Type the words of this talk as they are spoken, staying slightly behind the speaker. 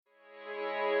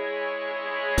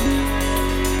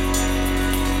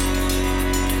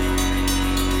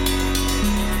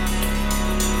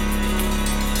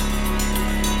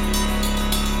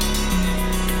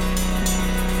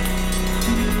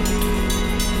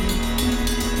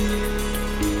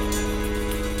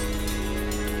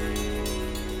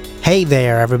Hey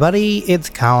there, everybody. It's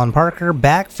Colin Parker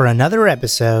back for another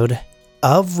episode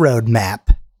of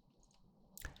Roadmap.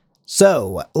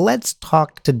 So, let's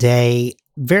talk today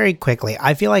very quickly.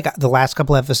 I feel like the last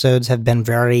couple episodes have been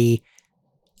very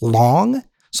long,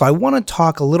 so I want to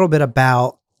talk a little bit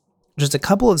about just a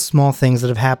couple of small things that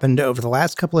have happened over the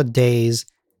last couple of days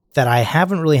that I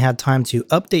haven't really had time to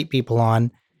update people on,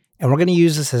 and we're going to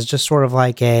use this as just sort of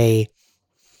like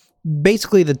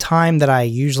basically the time that I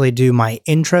usually do my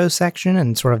intro section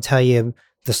and sort of tell you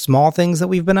the small things that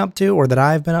we've been up to or that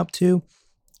I've been up to.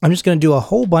 I'm just going to do a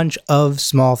whole bunch of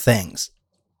small things.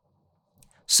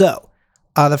 So,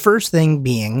 the first thing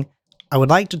being, I would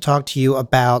like to talk to you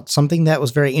about something that was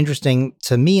very interesting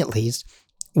to me, at least,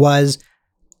 was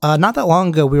not that long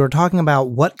ago, we were talking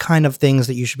about what kind of things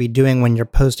that you should be doing when you're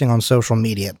posting on social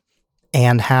media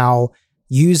and how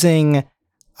using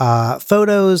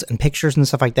photos and pictures and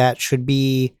stuff like that should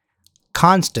be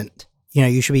constant. You know,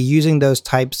 you should be using those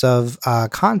types of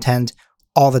content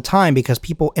all the time because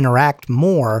people interact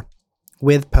more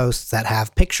with posts that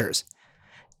have pictures.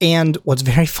 And what's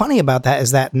very funny about that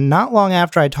is that not long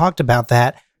after I talked about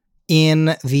that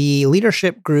in the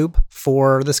leadership group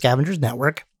for the Scavengers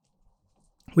Network,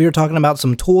 we were talking about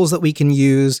some tools that we can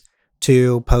use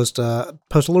to post a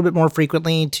little bit more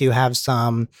frequently, to have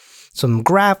some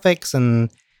graphics and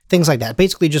things like that.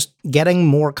 Basically, just getting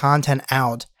more content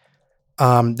out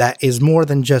that is more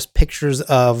than just pictures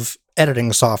of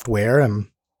editing software and,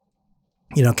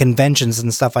 you know, conventions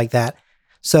and stuff like that.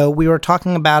 So we were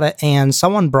talking about it, and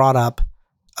someone brought up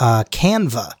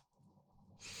Canva.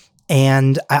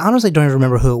 And I honestly don't even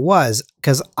remember who it was,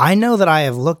 because I know that I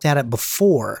have looked at it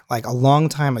before, like a long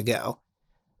time ago.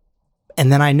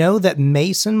 And then I know that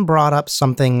Mason brought up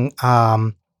something,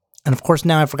 and of course,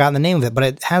 now I've forgotten the name of it, but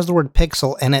it has the word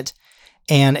pixel in it,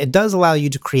 and it does allow you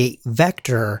to create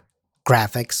vector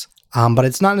graphics, but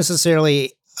it's not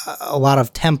necessarily a lot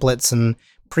of templates and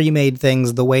pre-made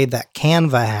things the way that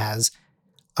Canva has.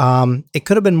 It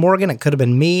could have been Morgan, it could have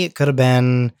been me, it could have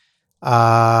been,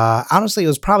 honestly, it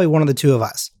was probably one of the two of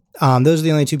us. Those are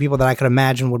the only two people that I could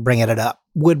imagine would bring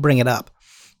it up.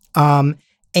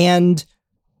 And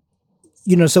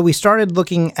you know, so we started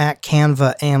looking at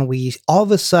Canva, and we all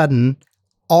of a sudden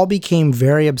all became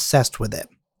very obsessed with it.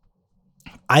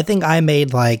 I think I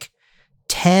made like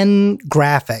 10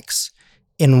 graphics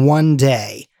in one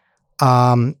day.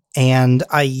 And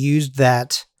I used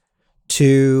that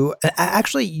to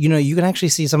actually, you know, you can actually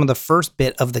see some of the first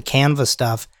bit of the Canva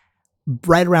stuff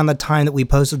right around the time that we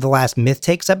posted the last Myth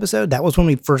Takes episode. That was when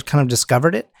we first kind of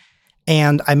discovered it.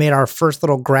 And I made our first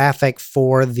little graphic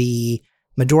for the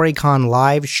MidoriCon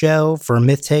live show for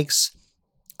Myth Takes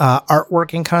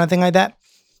artwork and kind of thing like that.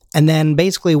 And then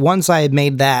basically once I had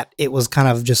made that, it was kind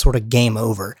of just sort of game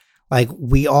over. Like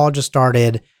we all just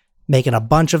started making a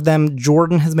bunch of them.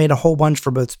 Jordan has made a whole bunch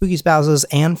for both Spooky Spouses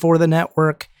and for the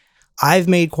network. I've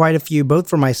made quite a few, both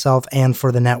for myself and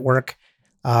for the network.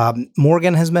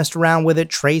 Morgan has messed around with it.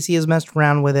 Tracy has messed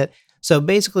around with it. So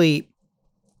basically,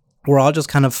 we're all just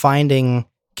kind of finding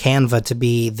Canva to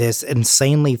be this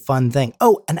insanely fun thing.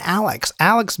 Oh, and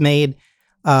Alex made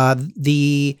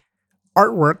the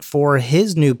artwork for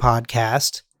his new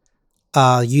podcast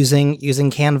using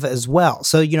Canva as well.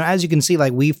 So, you know, as you can see,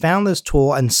 like we found this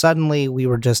tool and suddenly we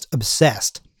were just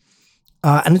obsessed.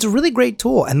 And it's a really great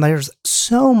tool, and there's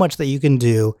so much that you can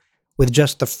do with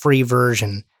just the free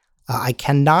version. I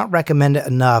cannot recommend it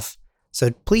enough. So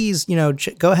please, you know,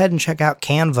 go ahead and check out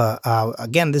Canva.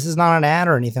 Again, this is not an ad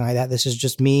or anything like that. This is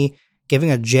just me giving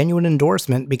a genuine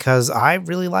endorsement because I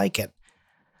really like it.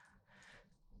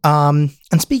 And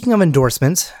speaking of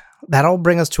endorsements, that'll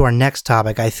bring us to our next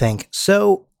topic, I think.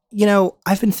 So, you know,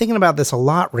 I've been thinking about this a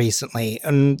lot recently,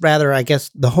 and rather, I guess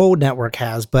the whole network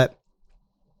has, but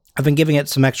I've been giving it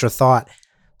some extra thought.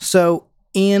 So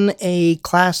in a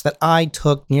class that I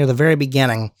took near the very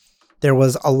beginning, there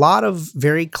was a lot of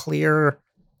very clear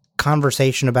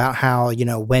conversation about how, you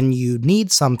know, when you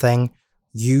need something,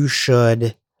 you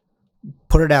should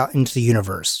put it out into the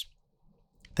universe.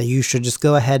 That you should just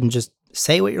go ahead and just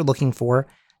say what you're looking for.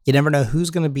 You never know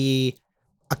who's going to be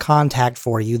a contact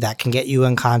for you that can get you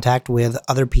in contact with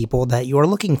other people that you are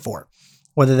looking for.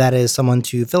 Whether that is someone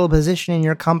to fill a position in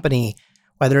your company,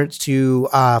 whether it's to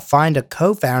find a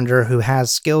co-founder who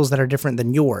has skills that are different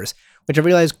than yours, which I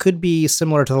realize could be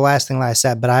similar to the last thing that I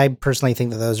said, but I personally think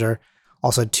that those are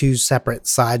also two separate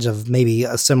sides of maybe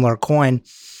a similar coin,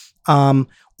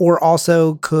 or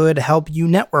also could help you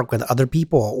network with other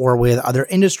people or with other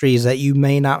industries that you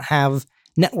may not have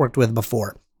networked with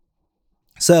before.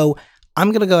 So I'm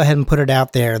going to go ahead and put it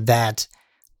out there that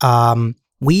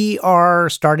we are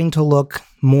starting to look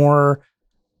more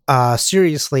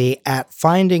seriously at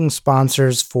finding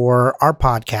sponsors for our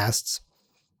podcasts.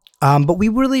 But we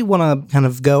really want to kind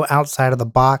of go outside of the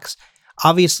box.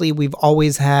 Obviously, we've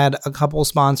always had a couple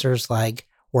sponsors like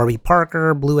Warby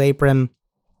Parker, Blue Apron.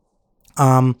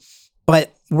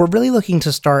 But we're really looking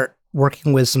to start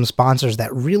working with some sponsors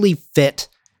that really fit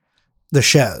the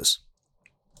shows.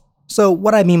 So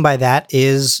what I mean by that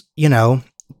is,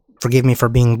 forgive me for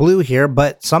being blue here,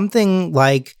 but something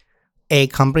like a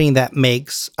company that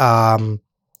makes,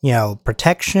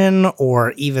 protection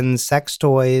or even sex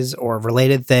toys or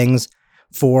related things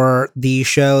for the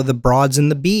show The Broads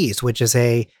and the Bees, which is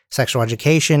a sexual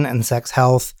education and sex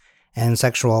health and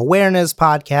sexual awareness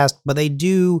podcast. But they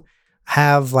do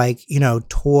have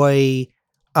toy,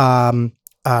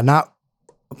 not,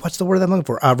 what's the word I'm looking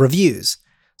for? Reviews.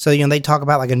 So, they talk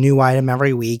about like a new item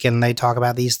every week, and they talk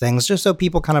about these things just so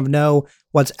people kind of know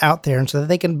what's out there and so that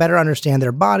they can better understand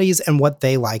their bodies and what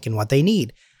they like and what they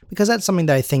need. Because that's something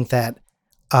that I think that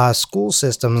school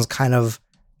systems kind of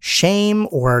shame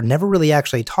or never really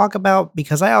actually talk about,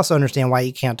 because I also understand why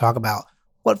you can't talk about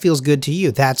what feels good to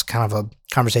you. That's kind of a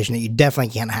conversation that you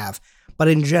definitely can't have. But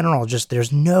in general, just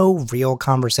there's no real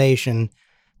conversation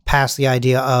past the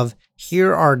idea of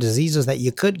here are diseases that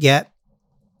you could get.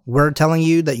 We're telling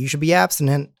you that you should be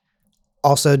abstinent.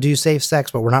 Also do safe sex,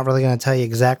 but we're not really going to tell you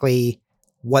exactly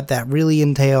what that really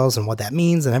entails and what that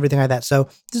means and everything like that. So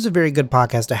this is a very good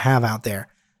podcast to have out there.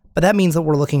 But that means that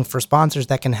we're looking for sponsors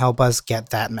that can help us get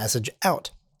that message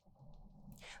out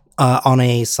on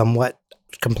a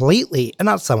completely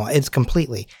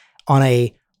on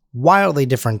a wildly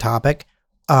different topic,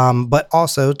 but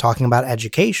also talking about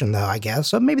education, though, I guess.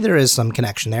 So maybe there is some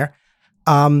connection there.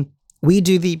 We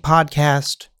do the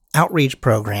podcast outreach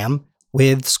program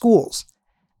with schools,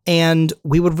 and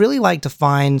we would really like to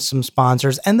find some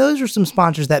sponsors. And those are some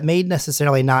sponsors that may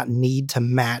necessarily not need to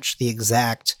match the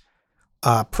exact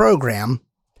program,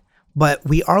 but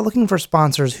we are looking for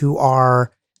sponsors who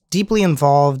are deeply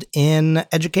involved in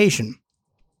education.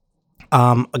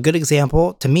 A good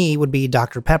example to me would be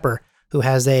Dr. Pepper, who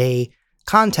has a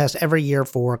contest every year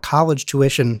for college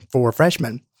tuition for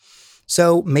freshmen.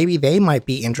 So maybe they might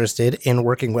be interested in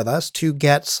working with us to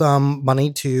get some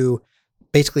money to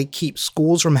basically keep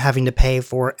schools from having to pay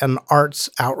for an arts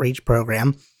outreach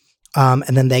program.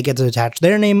 And then they get to attach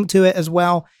their name to it as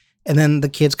well. And then the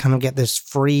kids kind of get this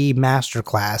free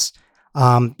masterclass,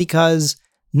 because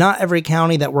not every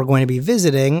county that we're going to be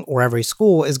visiting or every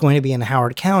school is going to be in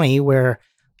Howard County, where,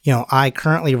 I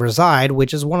currently reside,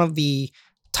 which is one of the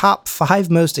top 5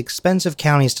 most expensive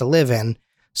counties to live in.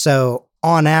 So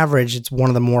on average, it's one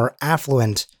of the more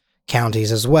affluent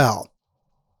counties as well.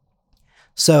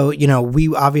 So,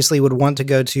 we obviously would want to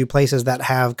go to places that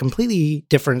have completely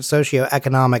different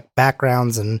socioeconomic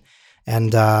backgrounds and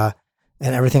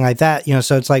everything like that.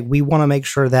 So it's like we want to make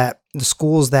sure that the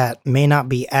schools that may not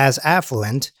be as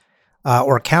affluent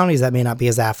or counties that may not be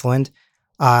as affluent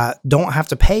don't have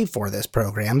to pay for this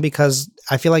program, because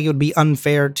I feel like it would be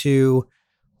unfair to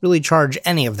really charge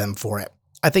any of them for it.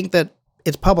 I think that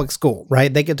it's public school,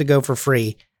 right? They get to go for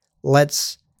free.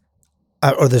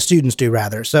 Or the students do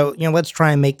rather. So, let's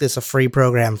try and make this a free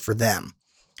program for them.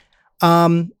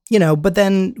 But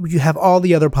then you have all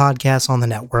the other podcasts on the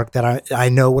network that I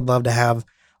know would love to have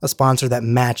a sponsor that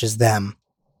matches them.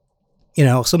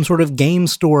 Some sort of game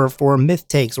store for myth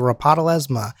takes or a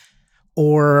Podalesma,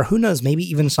 or who knows, maybe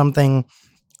even something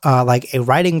like a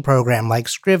writing program like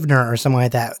Scrivener or something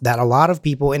like that a lot of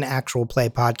people in actual play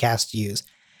podcasts use.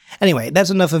 Anyway, that's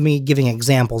enough of me giving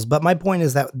examples, but my point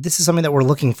is that this is something that we're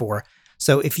looking for.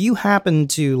 So if you happen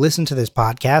to listen to this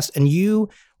podcast and you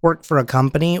work for a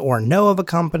company or know of a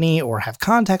company or have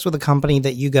contacts with a company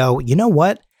that you go, you know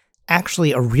what?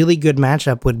 Actually, a really good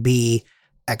matchup would be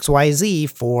XYZ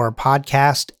for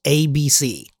podcast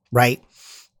ABC, right?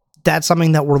 That's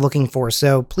something that we're looking for.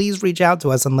 So please reach out to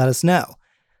us and let us know.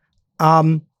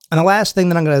 And the last thing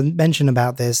that I'm going to mention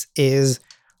about this is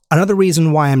another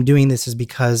reason why I'm doing this is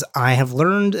because I have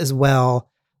learned as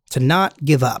well to not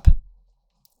give up.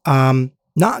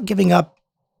 Not giving up,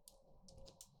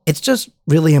 it's just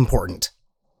really important.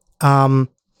 I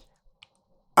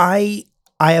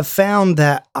have found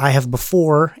that I have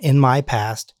before in my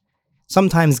past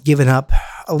sometimes given up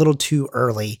a little too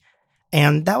early.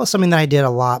 And that was something that I did a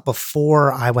lot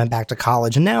before I went back to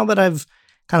college. And now that I've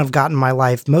kind of gotten my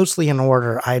life mostly in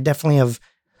order, I definitely have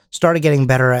started getting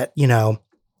better at,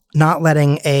 not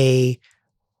letting a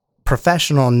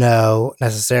professional no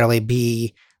necessarily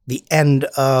be the end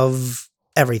of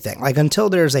everything. Like until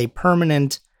there's a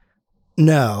permanent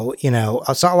no,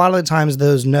 so a lot of the times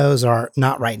those no's are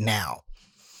not right now.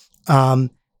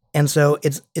 And so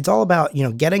it's all about,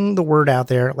 getting the word out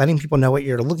there, letting people know what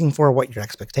you're looking for, what your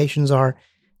expectations are,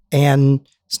 and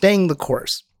staying the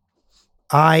course.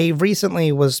 I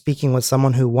recently was speaking with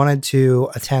someone who wanted to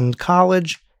attend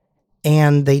college,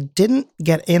 and they didn't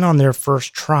get in on their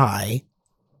first try,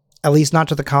 at least not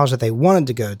to the college that they wanted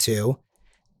to go to.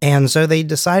 And so they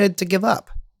decided to give up.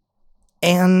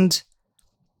 And,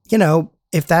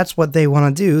 if that's what they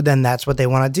want to do, then that's what they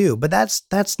want to do. But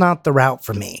that's not the route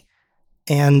for me.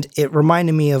 And it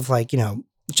reminded me of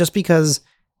just because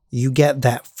you get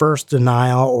that first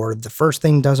denial or the first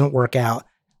thing doesn't work out,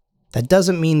 that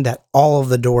doesn't mean that all of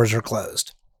the doors are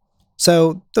closed.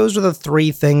 So those are the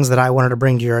 3 things that I wanted to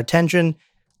bring to your attention.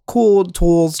 Cool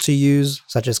tools to use,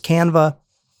 such as Canva,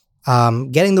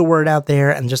 getting the word out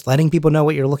there and just letting people know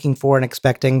what you're looking for and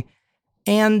expecting,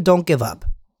 and don't give up.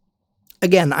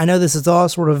 Again, I know this is all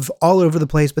sort of all over the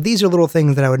place, but these are little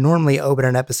things that I would normally open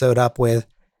an episode up with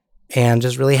and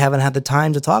just really haven't had the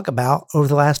time to talk about over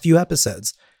the last few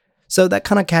episodes. So that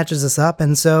kind of catches us up.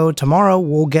 And so tomorrow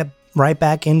we'll get right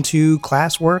back into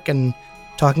classwork and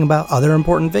talking about other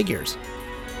important figures.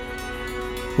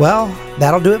 Well,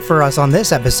 that'll do it for us on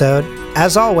this episode.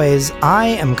 As always, I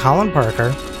am Colin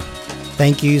Parker.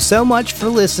 Thank you so much for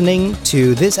listening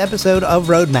to this episode of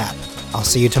Roadmap. I'll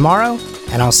see you tomorrow,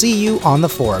 and I'll see you on the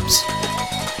Forbes.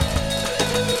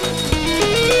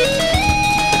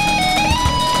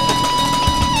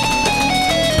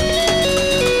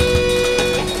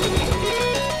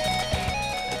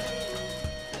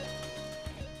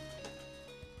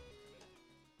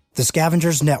 The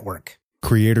Scavengers Network.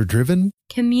 Creator-driven.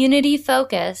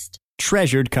 Community-focused.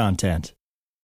 Treasured content.